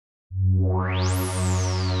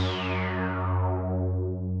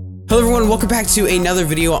Hello everyone, welcome back to another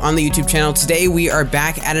video on the YouTube channel. Today we are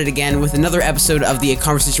back at it again with another episode of the A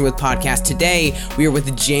Conversation With podcast. Today we are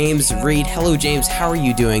with James Reed. Hello James, how are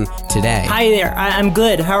you doing today? Hi there, I'm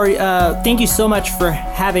good. How are you? Thank you so much for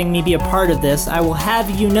having me be a part of this. I will have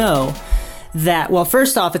you know that, well,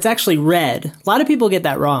 first off, it's actually red. A lot of people get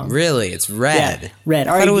that wrong. Really? It's red? Yeah, red.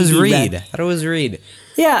 I thought it was Reed. Red. I thought it was Reed.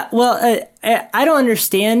 Yeah, well, I don't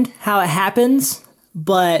understand how it happens,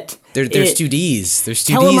 but... There's two Ds. There's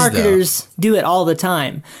two Ds, telemarketers do it all the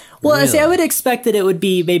time. Well, Really? I would expect that it would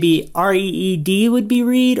be maybe R-E-E-D would be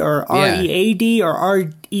Reed, or R-E-A-D, or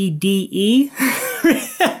R-E-D-E.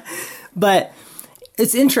 But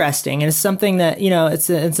it's interesting, and it's something that, you know, it's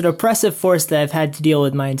an oppressive force that I've had to deal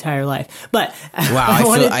with my entire life. But Wow,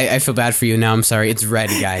 I feel bad for you now. I'm sorry. It's red,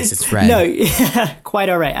 guys. It's red. No, yeah, quite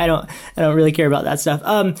all right. I don't really care about that stuff.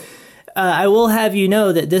 I will have you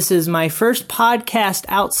know that this is my first podcast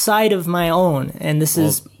outside of my own, and this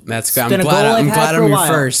is that's good. I'm glad I'm your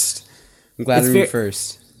first. I'm glad I'm your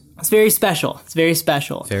first. It's very special. It's very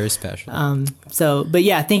special. Very special. But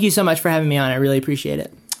yeah, thank you so much for having me on. I really appreciate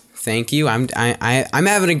it. Thank you. I'm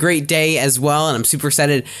having a great day as well, and I'm super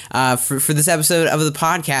excited for this episode of the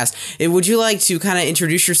podcast. Would you like to kind of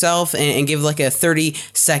introduce yourself and give like a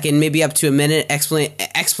 30-second, maybe up to a minute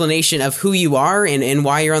explanation of who you are and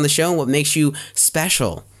why you're on the show and what makes you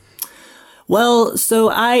special? Well, so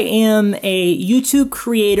I am a YouTube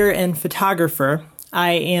creator and photographer.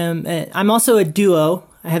 I'm also a duo.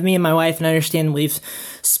 I have me and my wife, and I understand we've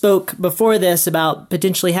spoke before this about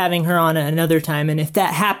potentially having her on another time. And if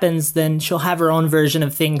that happens, then she'll have her own version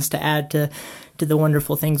of things to add to the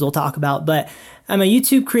wonderful things we'll talk about. But I'm a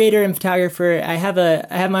YouTube creator and photographer. I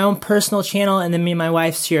have my own personal channel, and then me and my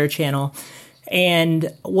wife share a channel.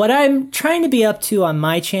 And what I'm trying to be up to on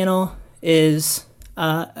my channel is,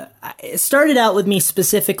 it started out with me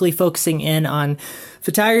specifically focusing in on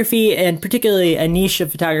photography, and particularly a niche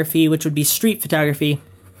of photography, which would be street photography,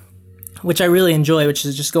 which I really enjoy, which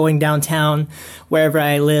is just going downtown, wherever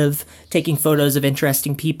I live, taking photos of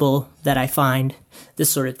interesting people that I find,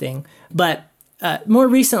 this sort of thing. But more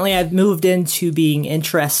recently, I've moved into being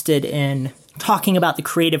interested in talking about the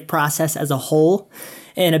creative process as a whole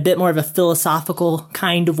in a bit more of a philosophical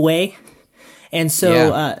kind of way. And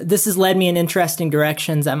so this has led me in interesting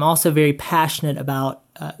directions. I'm also very passionate about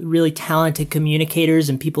really talented communicators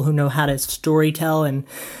and people who know how to storytell and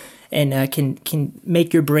can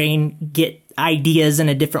make your brain get ideas in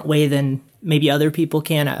a different way than maybe other people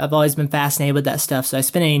can. I've always been fascinated with that stuff. So I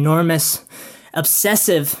spend an enormous,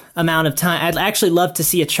 obsessive amount of time. I'd actually love to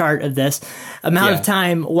see a chart of this amount of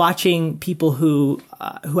time watching people who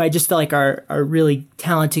I just feel like are really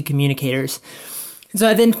talented communicators. And so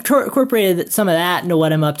I've incorporated some of that into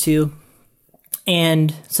what I'm up to.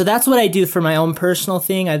 And so that's what I do for my own personal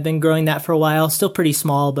thing. I've been growing that for a while, still pretty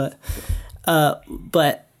small, but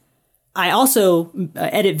I also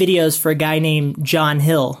edit videos for a guy named John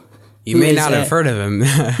Hill. You may not have heard of him.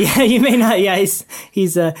 Yeah, you may not. Yeah, he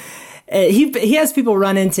has people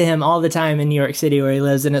run into him all the time in New York City where he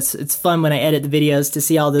lives, and it's fun when I edit the videos to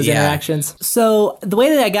see all those interactions. So the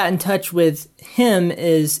way that I got in touch with him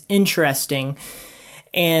is interesting.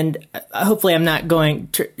 And hopefully, I'm not going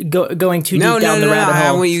too deep down the rabbit hole.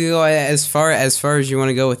 I want you to go as far as you want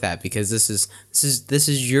to go with that, because this is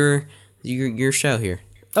your show here.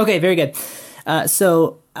 Okay, very good.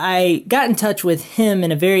 So I got in touch with him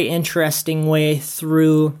in a very interesting way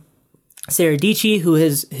through Sarah Dietschy, who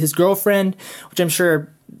is his girlfriend, which I'm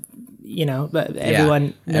sure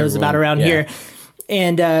everyone knows about around here.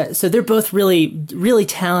 And so they're both really, really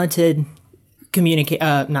talented.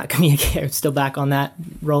 Not communicators, still back on that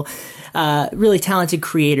role, really talented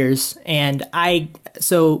creators. And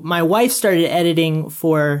so my wife started editing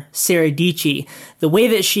for Sarah Dietschy. The way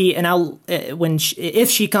that if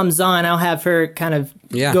she comes on, I'll have her kind of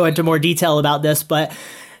go into more detail about this, but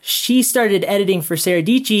she started editing for Sarah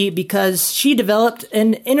Dietschy because she developed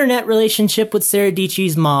an internet relationship with Sarah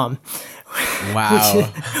Dietschy's mom. Wow.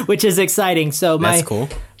 which is exciting. So that's cool.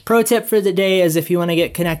 Pro tip for the day is, if you want to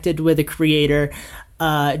get connected with a creator,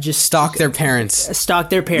 just stalk their parents. Stalk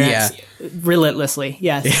their parents relentlessly.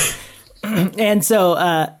 Yes. And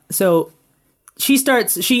so she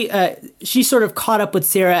sort of caught up with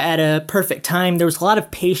Sarah at a perfect time. There was a lot of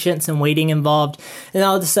patience and waiting involved. And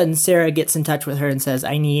all of a sudden, Sarah gets in touch with her and says,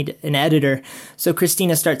 I need an editor. So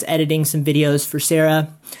Christina starts editing some videos for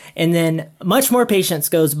Sarah. And then much more patience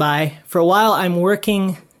goes by. For a while, I'm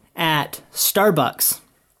working at Starbucks.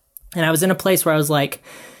 And I was in a place where I was like,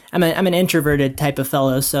 I'm an introverted type of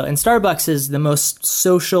fellow. So, and Starbucks is the most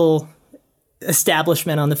social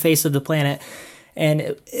establishment on the face of the planet.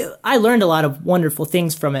 And I learned a lot of wonderful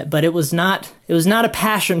things from it, but it was not a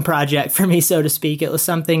passion project for me, so to speak. It was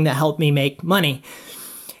something that helped me make money.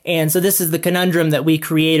 And so this is the conundrum that we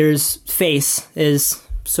creators face, is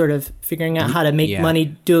sort of figuring out how to make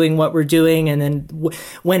money doing what we're doing. And then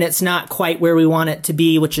when it's not quite where we want it to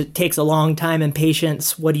be, which it takes a long time and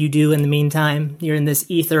patience, what do you do in the meantime? You're in this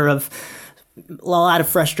ether of a lot of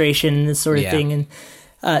frustration and this sort of thing.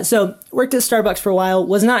 And so worked at Starbucks for a while,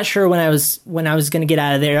 was not sure when I was going to get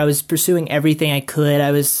out of there. I was pursuing everything I could.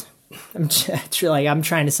 I'm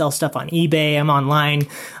trying to sell stuff on eBay. I'm online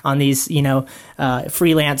on these,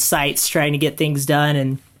 freelance sites trying to get things done.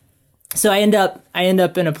 And so I end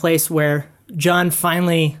up in a place where John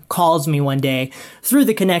finally calls me one day through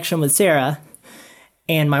the connection with Sarah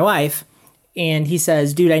and my wife. And he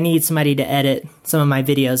says, dude, I need somebody to edit some of my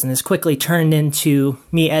videos. And this quickly turned into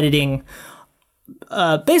me editing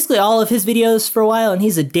basically all of his videos for a while. And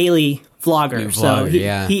he's a daily vlogger. It's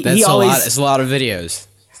a lot of videos.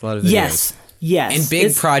 Yes. And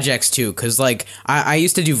big projects too, because like I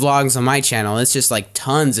used to do vlogs on my channel. It's just like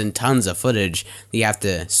tons and tons of footage that you have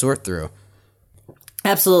to sort through.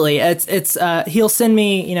 Absolutely. It's he'll send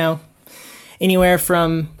me, anywhere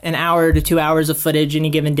from an hour to 2 hours of footage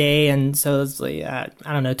any given day, and so it's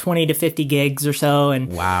like 20 to 50 gigs or so.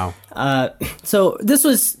 And wow. So this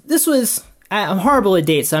was I'm horrible at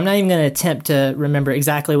dates, so I'm not even going to attempt to remember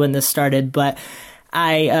exactly when this started, but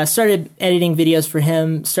I started editing videos for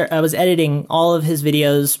him. I was editing all of his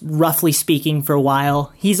videos, roughly speaking, for a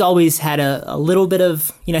while. He's always had a little bit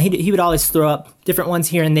of, he would always throw up different ones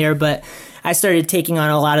here and there, but I started taking on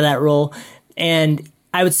a lot of that role. And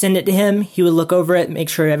I would send it to him. He would look over it, make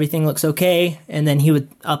sure everything looks okay, and then he would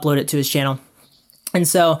upload it to his channel. And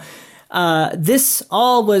so this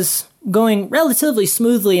all was going relatively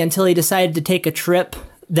smoothly until he decided to take a trip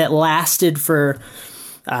that lasted for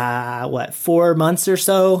 4 months or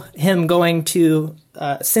so, him going to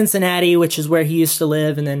Cincinnati, which is where he used to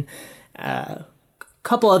live, and then a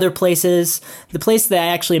couple other places. The place that I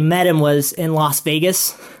actually met him was in Las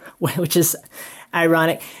Vegas, which is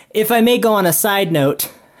ironic. If I may go on a side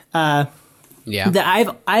note, that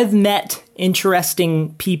I've met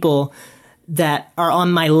interesting people that are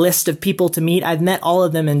on my list of people to meet. I've met all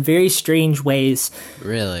of them in very strange ways.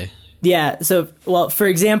 Really? Yeah. So, for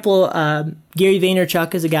example, Gary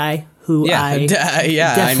Vaynerchuk is a guy who I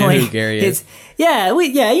know who Gary is.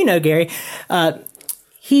 You know Gary.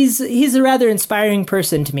 He's a rather inspiring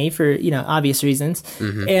person to me for obvious reasons.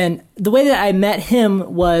 Mm-hmm. And the way that I met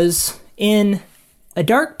him was in a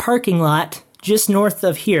dark parking lot just north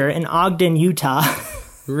of here in Ogden, Utah.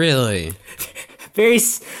 Really? Very,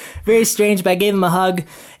 very strange. But I gave him a hug.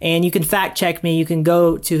 And you can fact check me. You can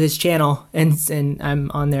go to his channel, and I'm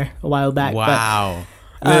on there a while back. Wow.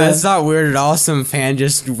 That's not weird at all. Some fan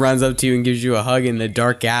just runs up to you and gives you a hug in the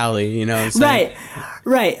dark alley. You know what I'm saying?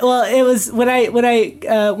 Right. Well, it was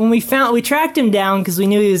when we tracked him down because we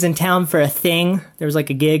knew he was in town for a thing. There was like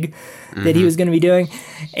a gig that he was going to be doing,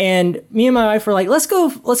 and me and my wife were like, let's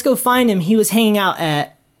go find him. He was hanging out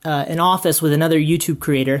at an office with another YouTube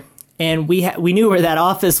creator, and we knew where that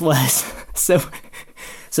office was.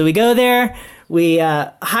 So we go there, we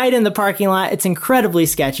hide in the parking lot. It's incredibly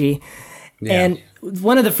sketchy. Yeah. And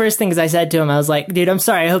one of the first things I said to him, I was like, dude, I'm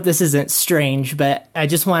sorry. I hope this isn't strange, but I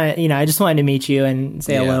just wanted to meet you and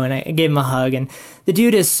say hello. And I gave him a hug. And the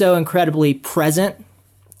dude is so incredibly present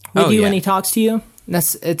with you when he talks to you.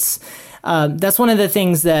 That's one of the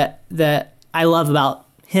things that I love about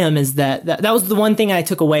him is that was the one thing I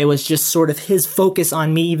took away was just sort of his focus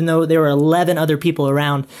on me, even though there were 11 other people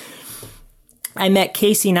around. I met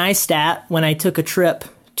Casey Neistat when I took a trip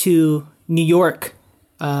to New York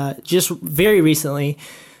just very recently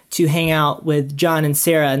to hang out with John and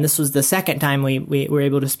Sarah, and this was the second time we were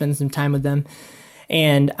able to spend some time with them.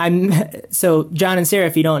 And so John and Sarah,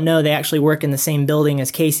 if you don't know, they actually work in the same building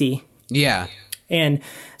as Casey. Yeah. And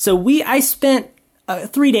so I spent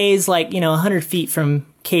 3 days 100 feet from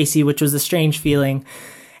Casey, which was a strange feeling.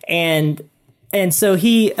 And so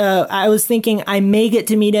I was thinking I may get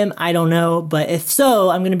to meet him. I don't know. But if so,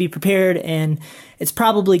 I'm going to be prepared. And it's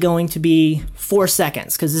probably going to be 4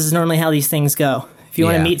 seconds because this is normally how these things go. If you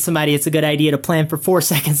want to meet somebody, it's a good idea to plan for 4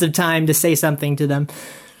 seconds of time to say something to them.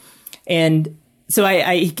 And so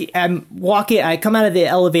I'm walking, I come out of the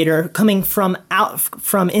elevator coming from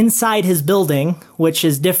inside his building, which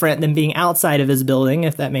is different than being outside of his building,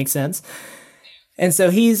 if that makes sense. And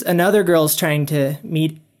so another girl's trying to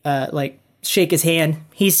meet, shake his hand.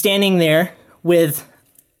 He's standing there with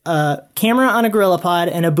a camera on a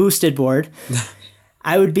GorillaPod and a boosted board.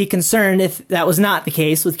 I would be concerned if that was not the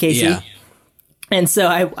case with Casey. Yeah. And so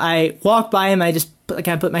I walk by him. I just kind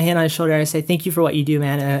of put my hand on his shoulder and I say, "Thank you for what you do,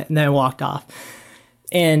 man." And then I walked off.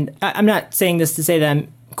 And I'm not saying this to say that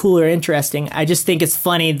I'm cool or interesting. I just think it's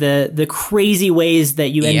funny the crazy ways that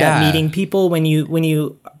you end up meeting people when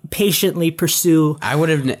you patiently pursue. I would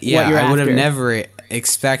have never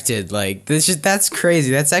expected, like, that's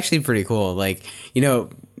crazy. That's actually pretty cool. Like, you know,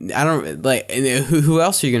 I don't like who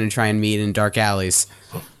else are you going to try and meet in dark alleys?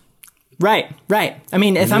 Right. I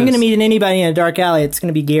mean, if I'm going to meet anybody in a dark alley, it's going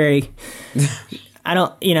to be Gary.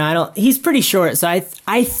 He's pretty short, so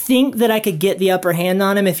I think that I could get the upper hand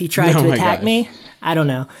on him if he tried to attack me. I don't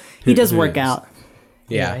know. He does work out.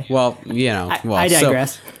 Yeah. Anyway. Well, I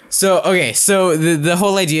digress. So the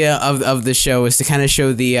whole idea of the show is to kind of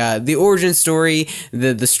show the origin story,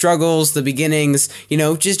 the struggles, the beginnings,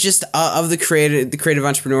 just of the creative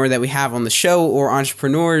entrepreneur that we have on the show, or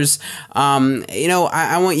entrepreneurs.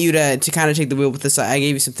 I want you to kind of take the wheel with this. I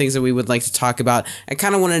gave you some things that we would like to talk about. I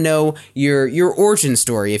kind of want to know your origin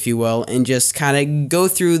story, if you will, and just kind of go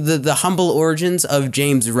through the humble origins of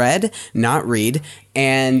James Red, not Reed,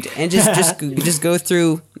 and just go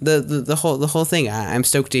through the whole thing. I'm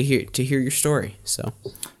stoked to hear your story. So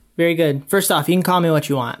very good. First off, you can call me what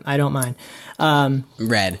you want. I don't mind.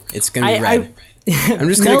 Red. It's gonna be Red. I'm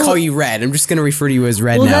just gonna call you Red. I'm just gonna refer to you as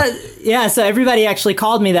Red now. So everybody actually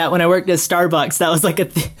called me that when I worked at Starbucks. That was like a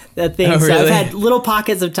thing. Oh, so really? I've had little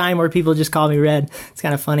pockets of time where people just call me Red. It's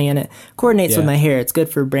kind of funny, and it coordinates with my hair. It's good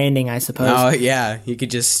for branding, I suppose. Oh yeah, you could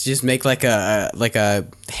just make like a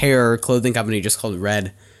hair clothing company just called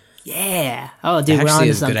Red. Yeah. Oh, dude, that we're on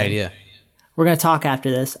to something. Good idea. We're gonna talk after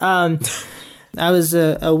this. I was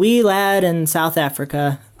a wee lad in South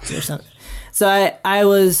Africa or something. So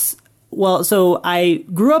I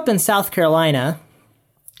grew up in South Carolina,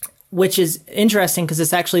 which is interesting because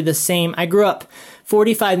it's actually the same. I grew up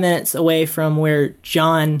 45 minutes away from where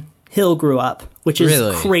John Hill grew up, which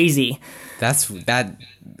is crazy. That's that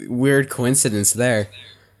weird coincidence there.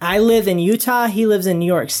 I live in Utah. He lives in New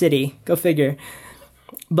York City. Go figure.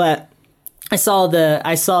 But I saw the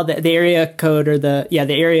area code, or the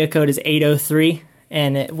area code is 803.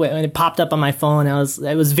 And when it popped up on my phone, it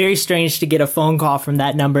was very strange to get a phone call from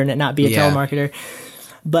that number and it not be a telemarketer.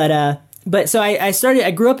 But so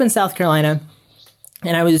I grew up in South Carolina,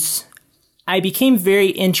 and I became very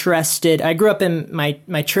interested. I grew up in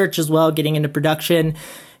my church as well, getting into production,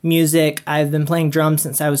 music. I've been playing drums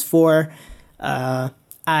since I was 4.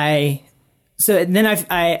 So then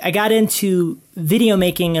I got into video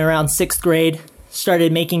making around 6th grade.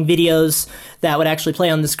 Started making videos that would actually play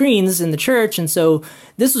on the screens in the church. And so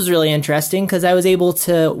this was really interesting because I was able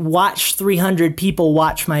to watch 300 people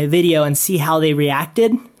watch my video and see how they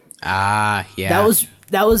reacted. Ah, yeah.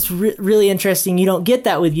 That was really interesting. You don't get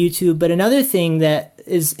that with YouTube. But another thing that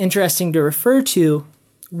is interesting to refer to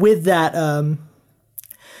with that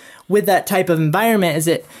type of environment is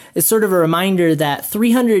it's sort of a reminder that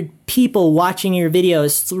 300 people watching your video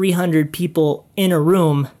is 300 people in a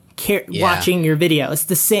room watching your video. It's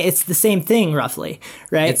the same thing roughly,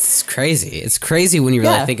 right? It's crazy when you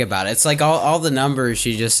really think about it. It's like all the numbers.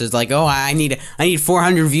 She just is like, oh, I need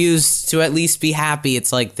 400 views to at least be happy.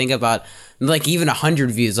 It's like, think about like even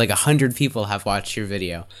 100 views, like 100 people have watched your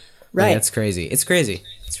video. Right. Like, that's crazy. It's crazy.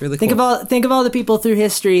 It's really cool. Think of all the people through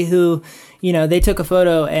history who, they took a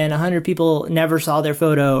photo and 100 people never saw their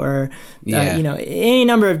photo, or any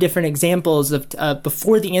number of different examples of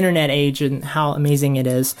before the internet age and how amazing it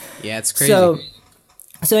is. Yeah, it's crazy.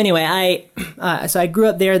 So anyway, I grew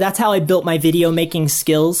up there. That's how I built my video making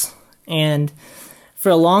skills. And for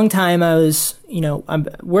a long time, I was, I'm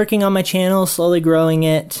working on my channel, slowly growing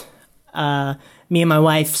it. Me and my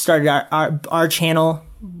wife started our channel,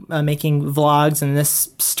 making vlogs, and this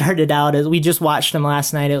started out as we just watched them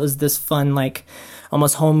last night. It was this fun, like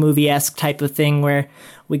almost home movie-esque type of thing where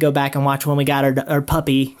we go back and watch when we got our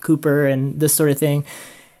puppy Cooper and this sort of thing.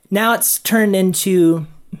 Now it's turned into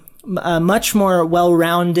much more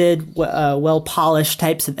well-rounded, well-polished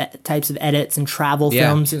types of edits and travel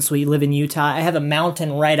films, since we live in Utah. I have a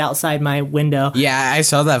mountain right outside my window. Yeah, I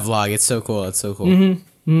saw that vlog. It's so cool.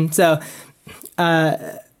 Mm-hmm.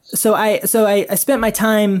 So I spent my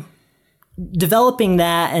time developing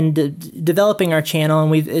that and developing our channel,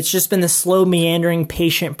 and it's just been this slow, meandering,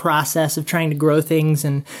 patient process of trying to grow things,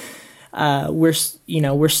 and we're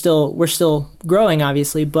still growing,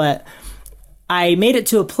 obviously, but I made it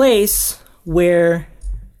to a place where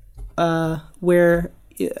obviously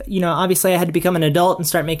I had to become an adult and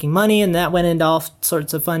start making money, and that went into all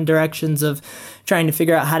sorts of fun directions of trying to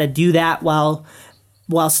figure out how to do that while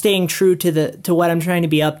staying true to what I'm trying to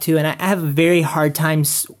be up to. And I have a very hard time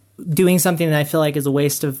doing something that I feel like is a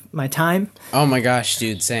waste of my time. Oh my gosh,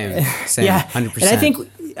 dude, same. Yeah, 100%. and I think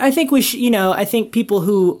I think we should, I think people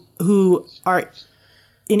who are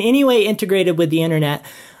in any way integrated with the internet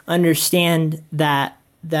understand that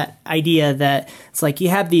idea that it's like you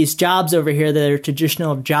have these jobs over here that are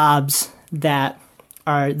traditional jobs that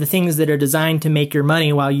are the things that are designed to make your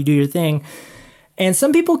money while you do your thing. And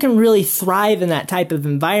some people can really thrive in that type of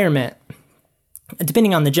environment,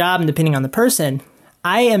 depending on the job and depending on the person.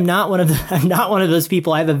 I am not I'm not one of those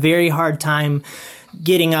people. I have a very hard time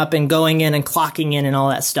getting up and going in and clocking in and all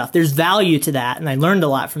that stuff. There's value to that, and I learned a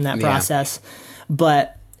lot from that process.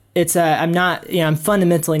 But I'm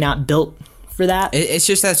fundamentally not built for that. It's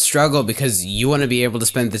just that struggle because you want to be able to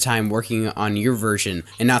spend the time working on your version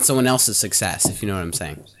and not someone else's success, if you know what I'm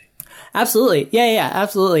saying. Absolutely. Yeah,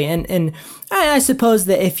 absolutely. And I suppose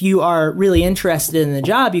that if you are really interested in the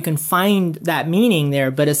job, you can find that meaning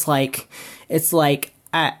there. But I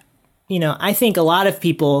think a lot of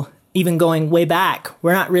people, even going way back,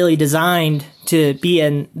 were not really designed to be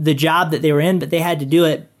in the job that they were in, but they had to do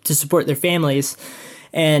it to support their families.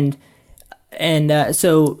 And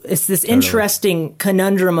so it's this interesting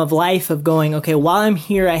conundrum of life of going, okay, while I'm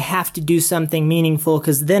here, I have to do something meaningful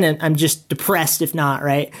because then I'm just depressed if not,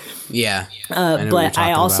 right? Yeah. But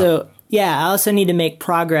I also need to make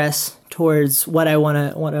progress towards what I want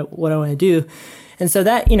to do. And so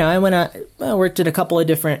that, I worked at a couple of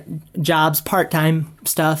different jobs, part-time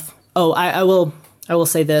stuff. Oh, I will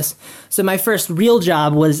say this. So my first real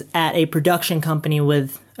job was at a production company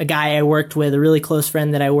with a guy I worked with, a really close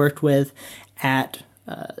friend that I worked with at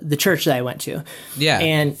the church that I went to. Yeah.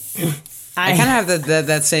 And I kind of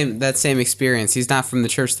have that same experience. He's not from the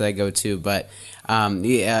church that I go to, but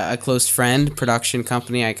a close friend, production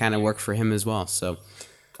company, I kind of work for him as well. So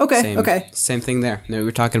same thing there. No, we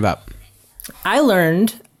were talking about. I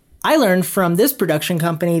learned from this production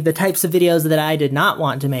company the types of videos that I did not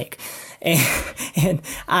want to make. And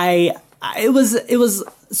it was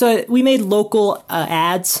so we made local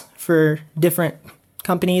ads for different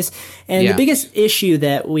companies, and the biggest issue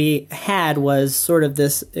that we had was sort of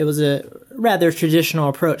this. It was a rather traditional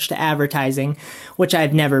approach to advertising, which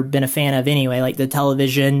I've never been a fan of anyway. Like the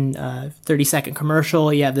television 30-second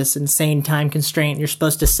commercial, you have this insane time constraint. You're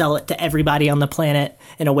supposed to sell it to everybody on the planet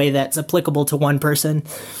in a way that's applicable to one person.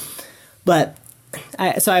 But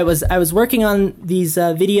I was working on these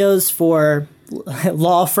videos for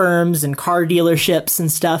law firms and car dealerships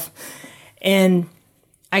and stuff, and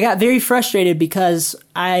I got very frustrated because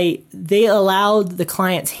they allowed the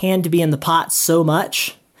client's hand to be in the pot so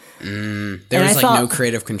much. There was no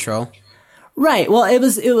creative control. Right. Well, it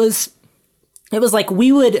was like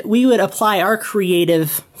we would apply our creative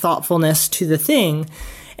thoughtfulness to the thing,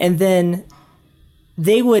 and then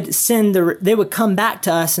they would come back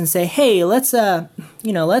to us and say, "Hey, let's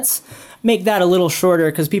make that a little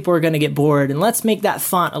shorter because people are going to get bored, and let's make that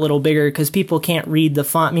font a little bigger because people can't read the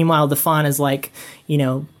font." Meanwhile, the font is like,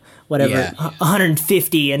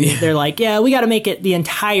 150, and they're like, "Yeah, we got to make it the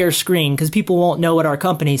entire screen because people won't know what our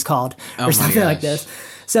company's called," or something like this.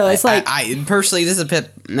 So it's I personally, this is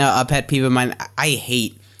a pet peeve of mine. I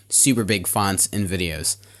hate super big fonts in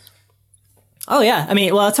videos. Oh yeah, I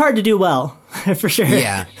mean, well, it's hard to do well for sure.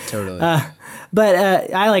 Yeah, totally. But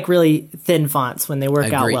I like really thin fonts when they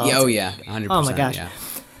work out well. Oh yeah, 100%. Oh my gosh. Yeah.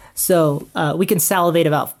 So we can salivate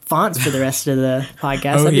about fonts for the rest of the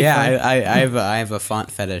podcast. Oh yeah, I have a font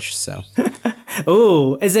fetish. So.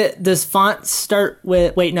 Oh, does font start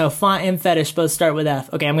with? Wait, no, font and fetish both start with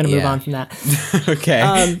F. Okay, I'm going to move on from that.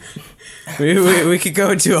 Okay. We could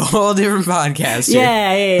go into a whole different podcast here.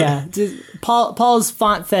 Yeah. Paul's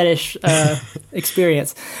font fetish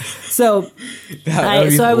experience. So that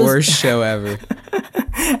would be the worst show ever.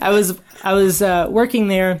 I was working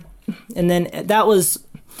there, and then that was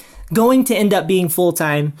going to end up being full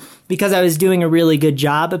time because I was doing a really good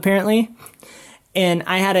job apparently. And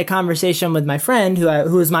I had a conversation with my friend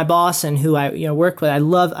who was my boss and who I worked with. I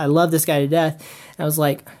love this guy to death. And I was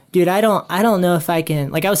like, dude, I don't know if I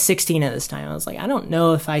can. Like I was 16 at this time. I was like, I don't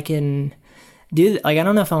know if I can do. Like I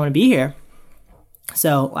don't know if I want to be here.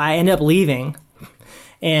 So I ended up leaving,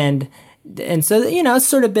 and so it's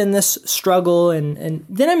sort of been this struggle. And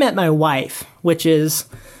then I met my wife,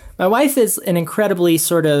 my wife is an incredibly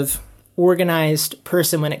sort of organized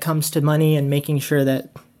person when it comes to money and making sure that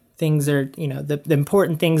things are, the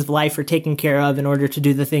important things of life are taken care of in order to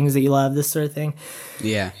do the things that you love, this sort of thing.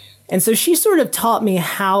 Yeah. And so she sort of taught me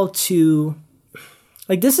how to,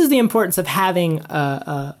 this is the importance of having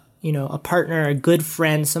a partner, a good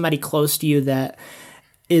friend, somebody close to you that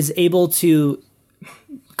is able to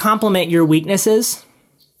complement your weaknesses.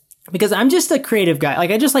 Because I'm just a creative guy.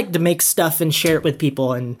 I just like to make stuff and share it with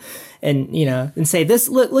people and say,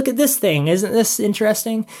 look at this thing. Isn't this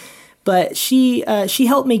interesting? But she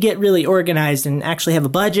helped me get really organized and actually have a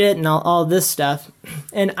budget and all this stuff.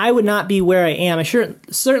 And I would not be where I am. I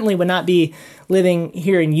certainly would not be living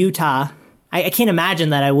here in Utah. I can't imagine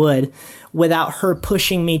that I would without her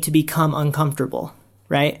pushing me to become uncomfortable,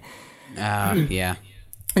 right? Yeah.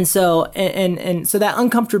 And so and so that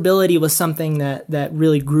uncomfortability was something that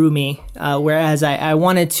really grew me. Whereas I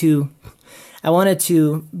wanted to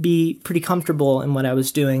be pretty comfortable in what I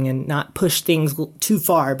was doing and not push things too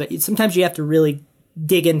far. But sometimes you have to really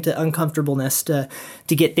dig into uncomfortableness to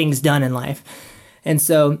get things done in life. And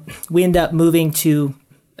so we ended up moving to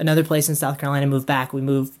another place in South Carolina, moved back. We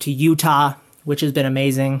moved to Utah, which has been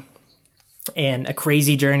amazing and a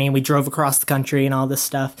crazy journey. We drove across the country and all this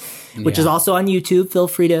stuff, which is also on YouTube. Feel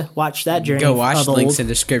free to watch that journey. Go watch, links in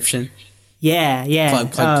the description. Yeah.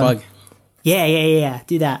 Plug. Yeah.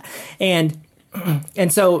 Do that. And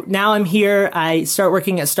so now I'm here. I start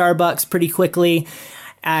working at Starbucks pretty quickly.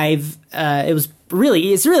 It's really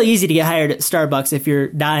easy to get hired at Starbucks if you're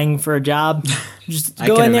dying for a job. Just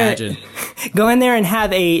go in there, go in there and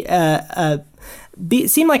have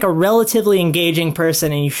seem like a relatively engaging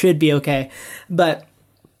person, and you should be okay. But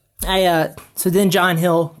so then John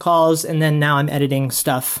Hill calls, and then now I'm editing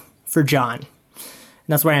stuff for John. And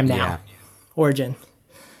that's where I am now. Yeah. Origin.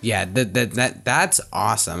 Yeah, that's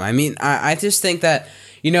awesome. I mean, I just think that,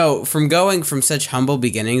 from going from such humble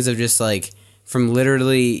beginnings of just like from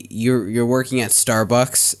literally you're working at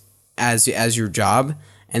Starbucks as your job,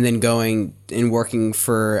 and then going and working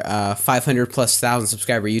for 500,000+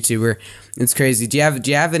 subscriber YouTuber. It's crazy. Do you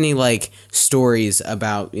have any like stories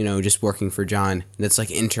about just working for John that's like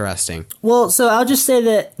interesting? Well, so I'll just say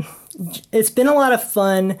that it's been a lot of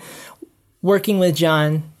fun working with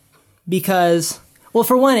John because, well,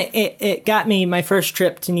 for one, it got me my first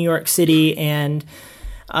trip to New York City and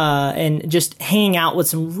just hanging out with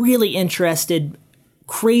some really interested,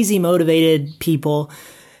 crazy motivated people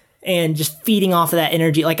and just feeding off of that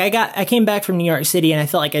energy. Like I came back from New York City and I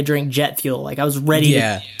felt like I drank jet fuel. Like I was ready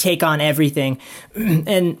to take on everything.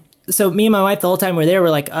 And so me and my wife, the whole time we were there,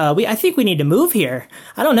 we're like, I think we need to move here.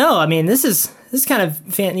 I don't know. I mean, this is kind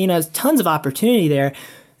of there's tons of opportunity there.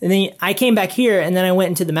 And then I came back here, and then I went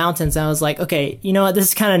into the mountains, and I was like, okay, you know what? This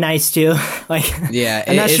is kind of nice too. Like,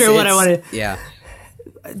 I'm not sure what I want to. Yeah.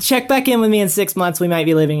 Check back in with me in 6 months. We might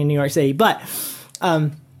be living in New York City, but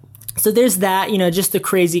so there's that. Just the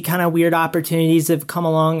crazy kind of weird opportunities have come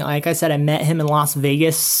along. Like I said, I met him in Las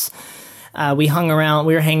Vegas. We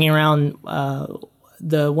were hanging around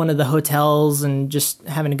one of the hotels and just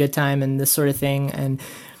having a good time and this sort of thing,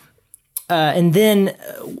 and then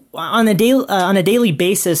on a daily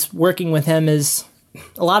basis, working with him is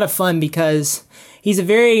a lot of fun because he's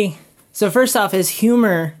so first off, his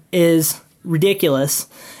humor is ridiculous.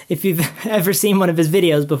 If you've ever seen one of his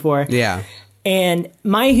videos before. Yeah. And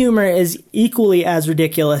my humor is equally as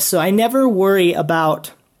ridiculous. So I never worry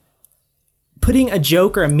about putting a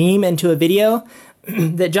joke or a meme into a video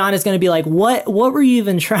that John is going to be like, what were you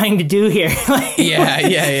even trying to do here? Yeah.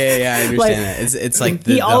 I understand that. It's like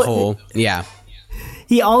the whole, yeah.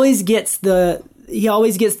 He always gets the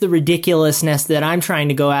ridiculousness that I'm trying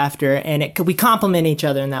to go after, and we complement each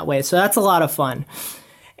other in that way. So that's a lot of fun.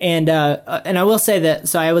 And I will say that,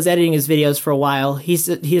 so I was editing his videos for a while. He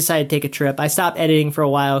decided to take a trip. I stopped editing for a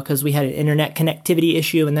while because we had an internet connectivity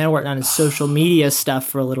issue, and then I worked on his social media stuff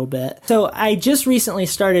for a little bit. So I just recently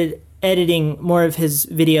started editing more of his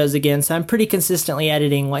videos again, so I'm pretty consistently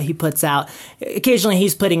editing what he puts out. Occasionally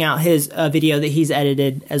he's putting out his video that he's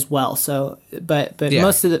edited as well. So but yeah.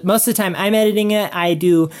 most of the time I'm editing it. I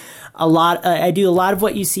do a lot of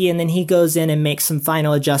what you see, and then he goes in and makes some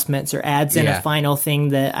final adjustments or adds in a final thing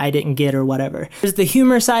that I didn't get or whatever. There's the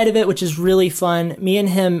humor side of it, which is really fun. Me and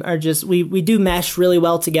him are just, we do mesh really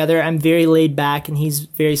well together. I'm very laid back and he's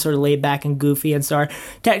very sort of laid back and goofy. And so our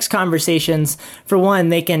text conversations, for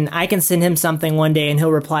one, I can send him something one day and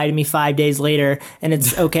he'll reply to me 5 days later, and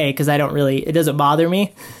it's okay because it doesn't bother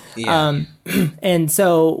me. Yeah. And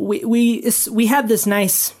so we have this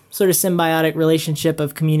nice sort of symbiotic relationship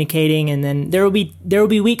of communicating, and then there will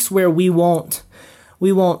be weeks where we won't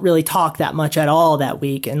really talk that much at all that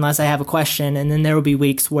week unless I have a question, and then there will be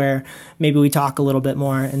weeks where maybe we talk a little bit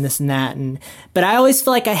more and this and that, but I always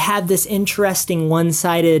feel like I have this interesting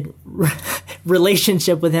one-sided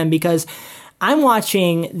relationship with him because I'm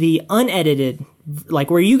watching the unedited,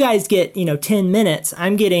 like where you guys get 10 minutes,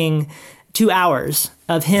 I'm getting 2 hours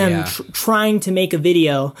of him trying to make a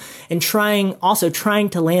video and trying to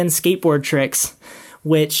land skateboard tricks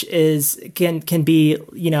which is can be,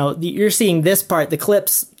 you know, you're seeing this part, the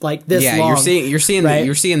clips like this long. You're seeing right?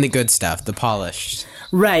 you're seeing the good stuff, the polished.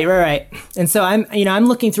 Right. And so I'm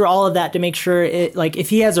looking through all of that to make sure it, like, if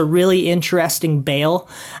he has a really interesting bail,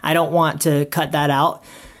 I don't want to cut that out.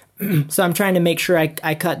 So I'm trying to make sure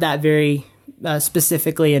I cut that very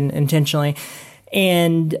specifically and intentionally.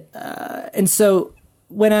 And so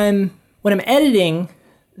when I'm editing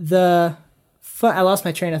I lost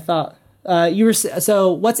my train of thought.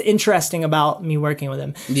 So what's interesting about me working with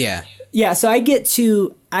him? Yeah. So I get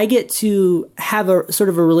to have a sort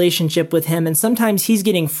of a relationship with him, and sometimes he's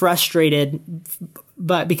getting frustrated,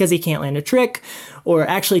 but because he can't land a trick, or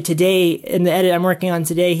actually today in the edit I'm working on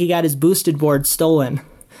today, he got his boosted board stolen.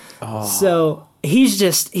 Oh. So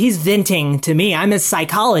he's venting to me. I'm his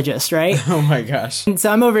psychologist, right? Oh my gosh. And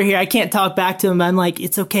so I'm over here. I can't talk back to him. I'm like,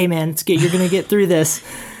 it's okay, man. It's good. You're gonna get through this.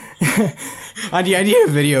 I need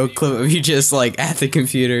a video clip of you just like at the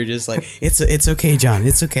computer, just like it's okay, John.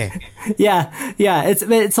 It's okay. Yeah.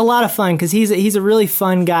 It's a lot of fun because he's a really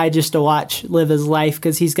fun guy just to watch live his life,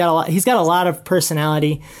 because he's got a lot of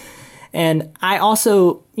personality. And I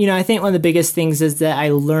also, I think one of the biggest things is that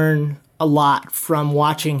I learn a lot from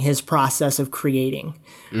watching his process of creating.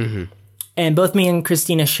 Mm-hmm. And both me and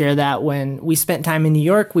Christina share that. When we spent time in New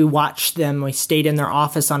York, we watched them. We stayed in their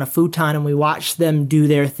office on a futon and we watched them do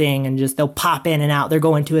their thing, and just they'll pop in and out. They're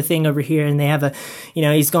going to a thing over here, and they have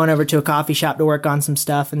he's going over to a coffee shop to work on some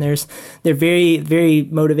stuff. And they're very, very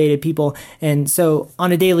motivated people. And so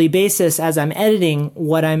on a daily basis, as I'm editing,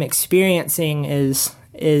 what I'm experiencing is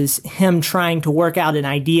him trying to work out an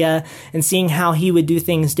idea and seeing how he would do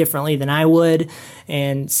things differently than I would,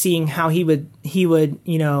 and seeing how he would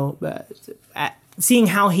seeing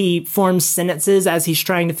how he forms sentences as he's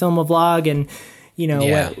trying to film a vlog, and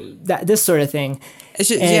this sort of thing. It's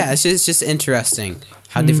just interesting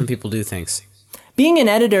how different people do things. Being an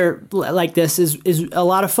editor like this is a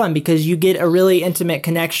lot of fun, because you get a really intimate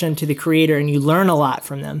connection to the creator and you learn a lot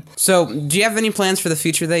from them. So, do you have any plans for the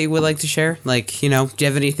future that you would like to share? Like, do you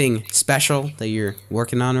have anything special that you're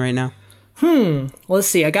working on right now? Well, let's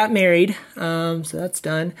see. I got married, so that's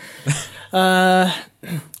done. So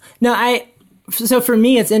for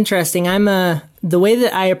me, it's interesting. The way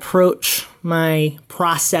that I approach my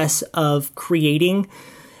process of creating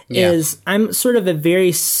is I'm sort of a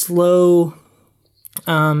very slow,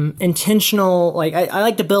 intentional, like I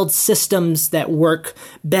like to build systems that work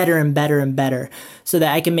better and better and better, so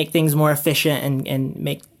that I can make things more efficient and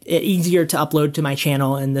make it easier to upload to my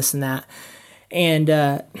channel and this and that.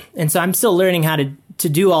 And so I'm still learning how to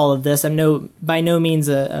do all of this. I'm by no means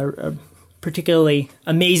a particularly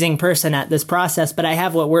amazing person at this process, but I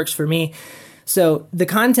have what works for me. So the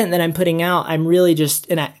content that I'm putting out, I'm really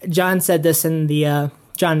just, John said this in the,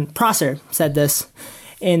 John Prosser said this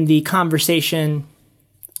in the conversation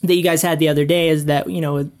that you guys had the other day, is that,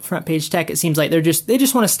 with Front Page Tech, it seems like they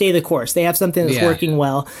just want to stay the course. They have something that's working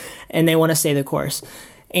well, and they want to stay the course.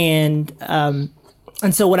 And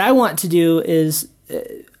so what I want to do is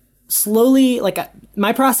slowly,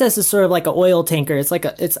 my process is sort of like an oil tanker.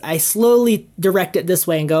 I slowly direct it this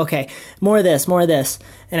way and go, okay, more of this.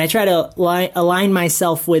 And I try to align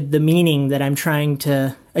myself with the meaning that I'm trying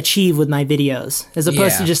to achieve with my videos, as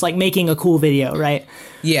opposed to just like making a cool video, right?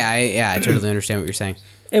 I totally understand what you're saying.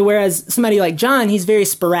 And whereas somebody like John, he's very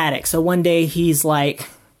sporadic. So one day he's like,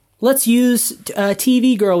 let's use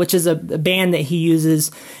TV Girl, which is a band that he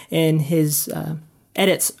uses in his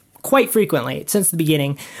edits quite frequently since the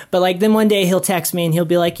beginning. But then one day he'll text me and he'll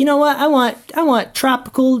be like, you know what, I want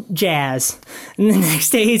tropical jazz. And the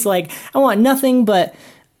next day he's like, I want nothing but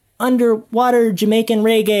underwater Jamaican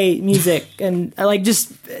reggae music. And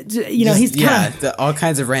he's kind of all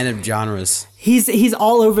kinds of random genres. He's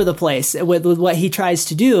all over the place with what he tries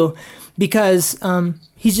to do, because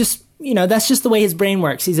he's just, that's just the way his brain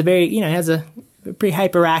works. He's a very, has a pretty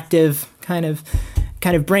hyperactive kind of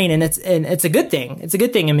brain, and it's a good thing. It's a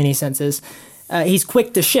good thing in many senses. He's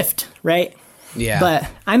quick to shift, right? Yeah. But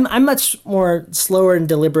I'm much more slower and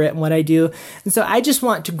deliberate in what I do, and so I just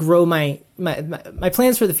want to grow my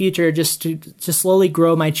plans for the future are just to slowly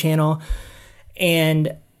grow my channel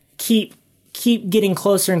and keep getting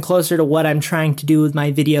closer and closer to what I'm trying to do with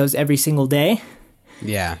my videos every single day.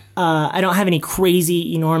 Yeah. I don't have any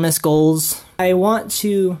crazy, enormous goals. I want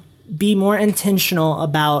to be more intentional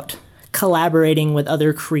about collaborating with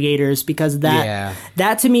other creators, because that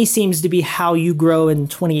to me seems to be how you grow in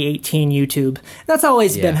 2018 YouTube. That's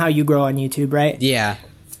always been how you grow on YouTube, right? Yeah.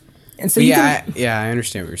 And so I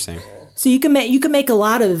understand what you're saying. So you can make a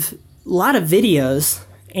lot of videos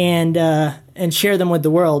and share them with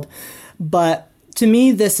the world. But to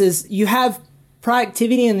me, this is, you have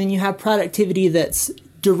productivity, and then you have productivity that's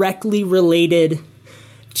directly related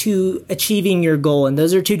to achieving your goal. And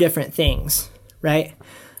those are two different things, right?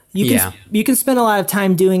 You can spend a lot of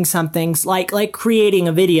time doing some things like creating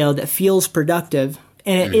a video that feels productive,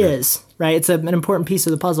 and it is, right? It's an important piece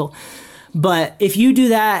of the puzzle. But if you do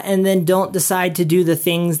that and then don't decide to do the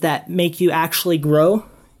things that make you actually grow,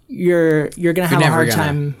 you're going to have a hard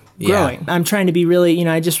time growing. Yeah. I'm trying to be really,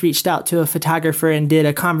 I just reached out to a photographer and did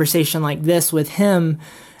a conversation like this with him,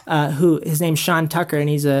 his name's Sean Tucker, and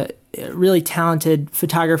he's a really talented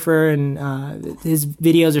photographer, and his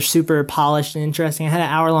videos are super polished and interesting. I had an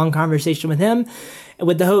hour-long conversation with him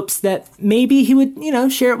with the hopes that maybe he would,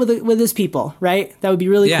 share it with his people, right? That would be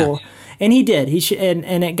really cool. And he did.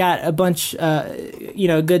 And it got a bunch,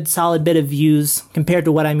 a good solid bit of views compared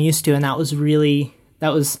to what I'm used to, and that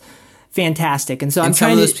was fantastic. And so I'm trying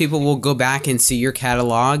some of those people will go back and see your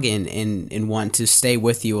catalog and want to stay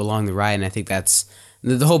with you along the ride, and I think that's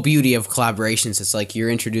the whole beauty of collaborations. It's like you're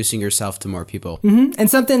introducing yourself to more people. Mm-hmm. And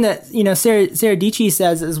something that, Sarah Dietschy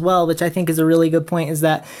says as well, which I think is a really good point, is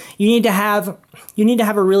that you need to have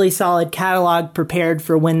a really solid catalog prepared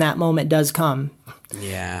for when that moment does come.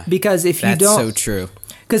 Yeah. Because if you don't... That's so true.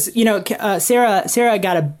 Because, Sarah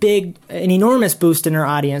got an enormous boost in her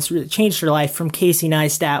audience. It changed her life from Casey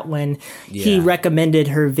Neistat when he recommended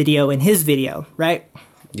her video in his video, right?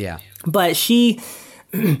 Yeah. But she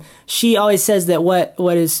always says that what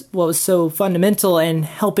was so fundamental in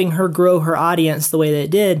helping her grow her audience the way that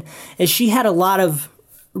it did is she had a lot of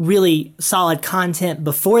really solid content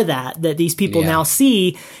before that these people now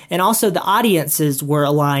see, and also the audiences were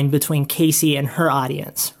aligned between Casey and her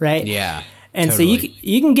audience, right? Yeah. And totally. so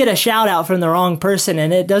you can get a shout out from the wrong person,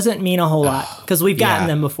 and it doesn't mean a whole lot because we've gotten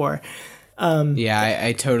them before.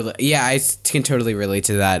 I can totally relate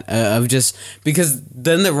to that. Of just because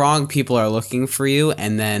then the wrong people are looking for you,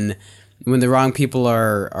 and then when the wrong people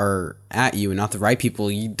are at you and not the right people,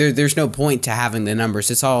 there's no point to having the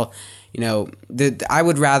numbers. It's all, I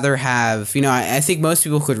would rather have, I think most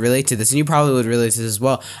people could relate to this, and you probably would relate to this as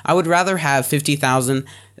well. I would rather have 50,000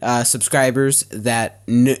 subscribers that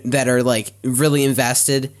are like really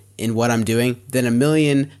invested in what I'm doing than 1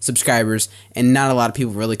 million subscribers and not a lot of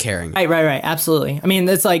people really caring. Right. Absolutely. I mean,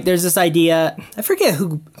 it's like there's this idea, I forget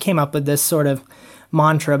who came up with this sort of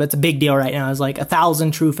mantra, but it's a big deal right now. It's like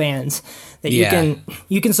 1,000 true fans that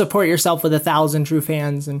you can support yourself with 1,000 true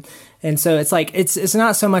fans. And so it's like, it's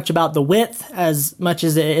not so much about the width as much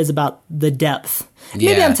as it is about the depth.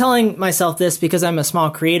 Yeah. Maybe I'm telling myself this because I'm a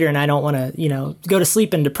small creator and I don't want to, go to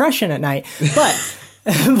sleep in depression at night, but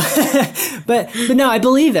but no, I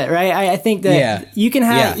believe it, right? I think that you can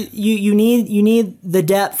have you need the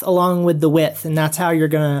depth along with the width, and that's how you're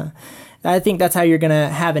gonna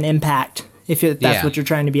have an impact if that's what you're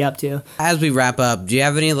trying to be up to. As we wrap up, do you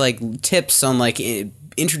have any tips on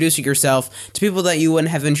introducing yourself to people that you wouldn't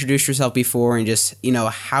have introduced yourself before, and just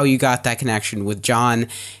how you got that connection with John,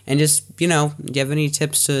 and just do you have any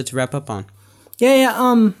tips to wrap up on?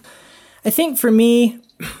 I think for me,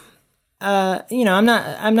 I'm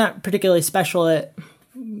not particularly special at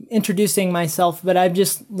introducing myself, but I've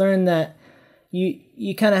just learned that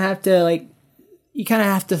you kind of have to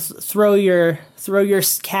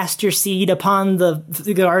cast your seed upon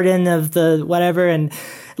the garden of the whatever, and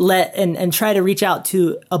and try to reach out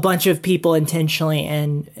to a bunch of people intentionally,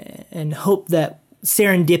 and hope that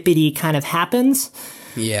serendipity kind of happens.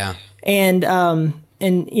 Yeah. And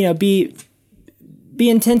be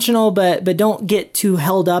intentional, but don't get too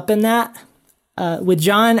held up in that. With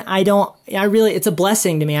John, it's a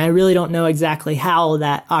blessing to me. I really don't know exactly how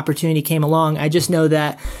that opportunity came along. I just know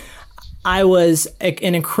that I was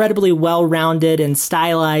an incredibly well-rounded and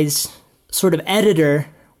stylized sort of editor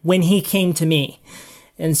when he came to me.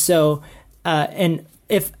 And so, and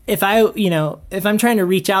if I'm trying to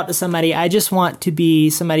reach out to somebody, I just want to be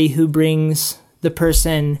somebody who brings the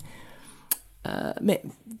person,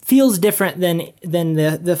 feels different than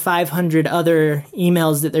the 500 other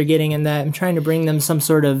emails that they're getting, and that I'm trying to bring them some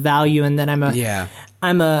sort of value, and that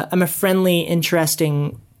I'm a friendly,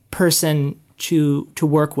 interesting person to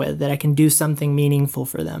work with, that I can do something meaningful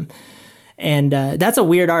for them. And that's a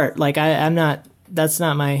weird art. Like that's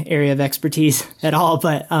not my area of expertise at all,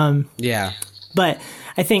 but but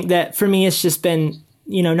I think that for me it's just been,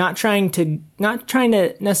 not trying to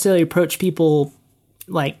necessarily approach people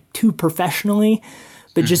too professionally,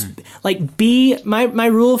 but just my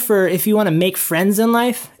rule for if you want to make friends in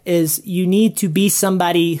life is you need to be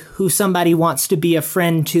somebody who somebody wants to be a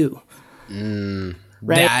friend to.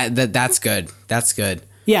 Right? That's good. That's good.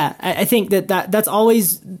 Yeah, I think that's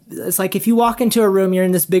always, it's like if you walk into a room, you're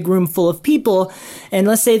in this big room full of people, and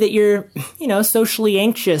let's say that you're, socially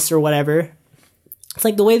anxious or whatever, it's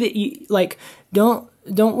like the way that you like don't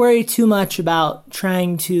worry too much about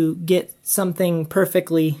trying to get something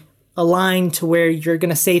perfectly aligned to where you're going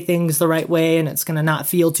to say things the right way and it's going to not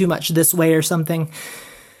feel too much this way or something.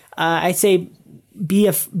 I say be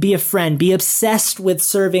a friend, be obsessed with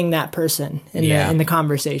serving that person in the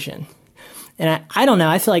conversation. And I don't know.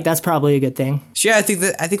 I feel like that's probably a good thing. Yeah, I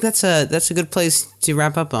think that's a good place to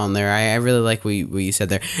wrap up on there. I really like what you said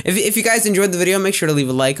there. If you guys enjoyed the video, make sure to leave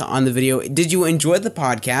a like on the video. Did you enjoy the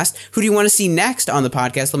podcast? Who do you want to see next on the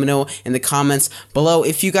podcast? Let me know in the comments below.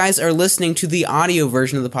 If you guys are listening to the audio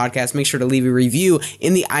version of the podcast, make sure to leave a review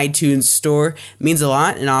in the iTunes store. It means a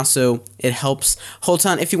lot, and also it helps whole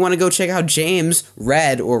ton. If you want to go check out James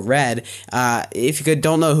Red, if you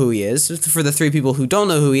don't know who he is, for the 3 people who don't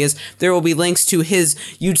know who he is, there will be links to his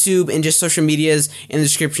YouTube and just social medias in the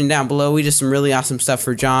description down below. We did some really awesome stuff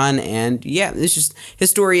for John, and yeah, it's just, his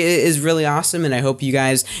story is really awesome, and I hope you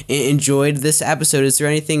guys enjoyed this episode. Is there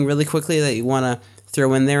anything really quickly that you want to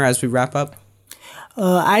throw in there as we wrap up?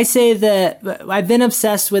 I say that I've been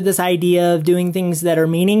obsessed with this idea of doing things that are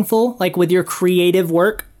meaningful, like with your creative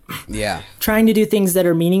work. Yeah. Trying to do things that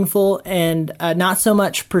are meaningful and not so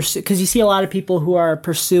much because you see a lot of people who are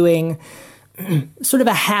pursuing sort of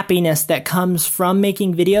a happiness that comes from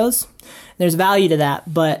making videos. There's value to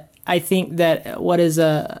that, but I think that what is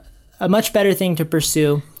a much better thing to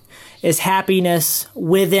pursue is happiness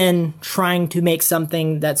within trying to make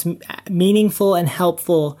something that's meaningful and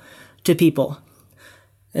helpful to people,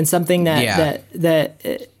 and something that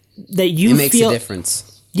you makes feel a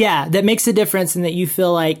difference. Yeah, that makes a difference, and that you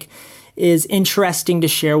feel like is interesting to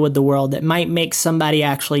share with the world, that might make somebody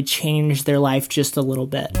actually change their life just a little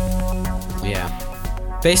bit.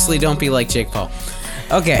 Yeah. Basically, don't be like Jake Paul.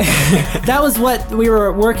 Okay. That was what we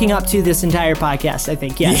were working up to this entire podcast, I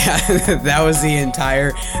think. Yeah. Yeah, that was the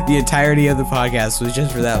entirety of the podcast was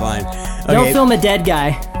just for that line. Okay. Don't film a dead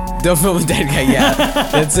guy. Don't film a dead guy, yeah.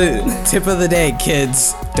 That's a tip of the day,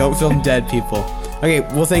 kids. Don't film dead people. Okay,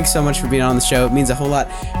 well, thanks so much for being on the show. It means a whole lot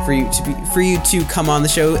for you to come on the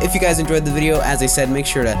show. If you guys enjoyed the video, as I said, make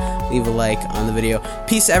sure to leave a like on the video.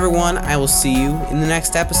 Peace, everyone. I will see you in the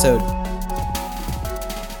next episode.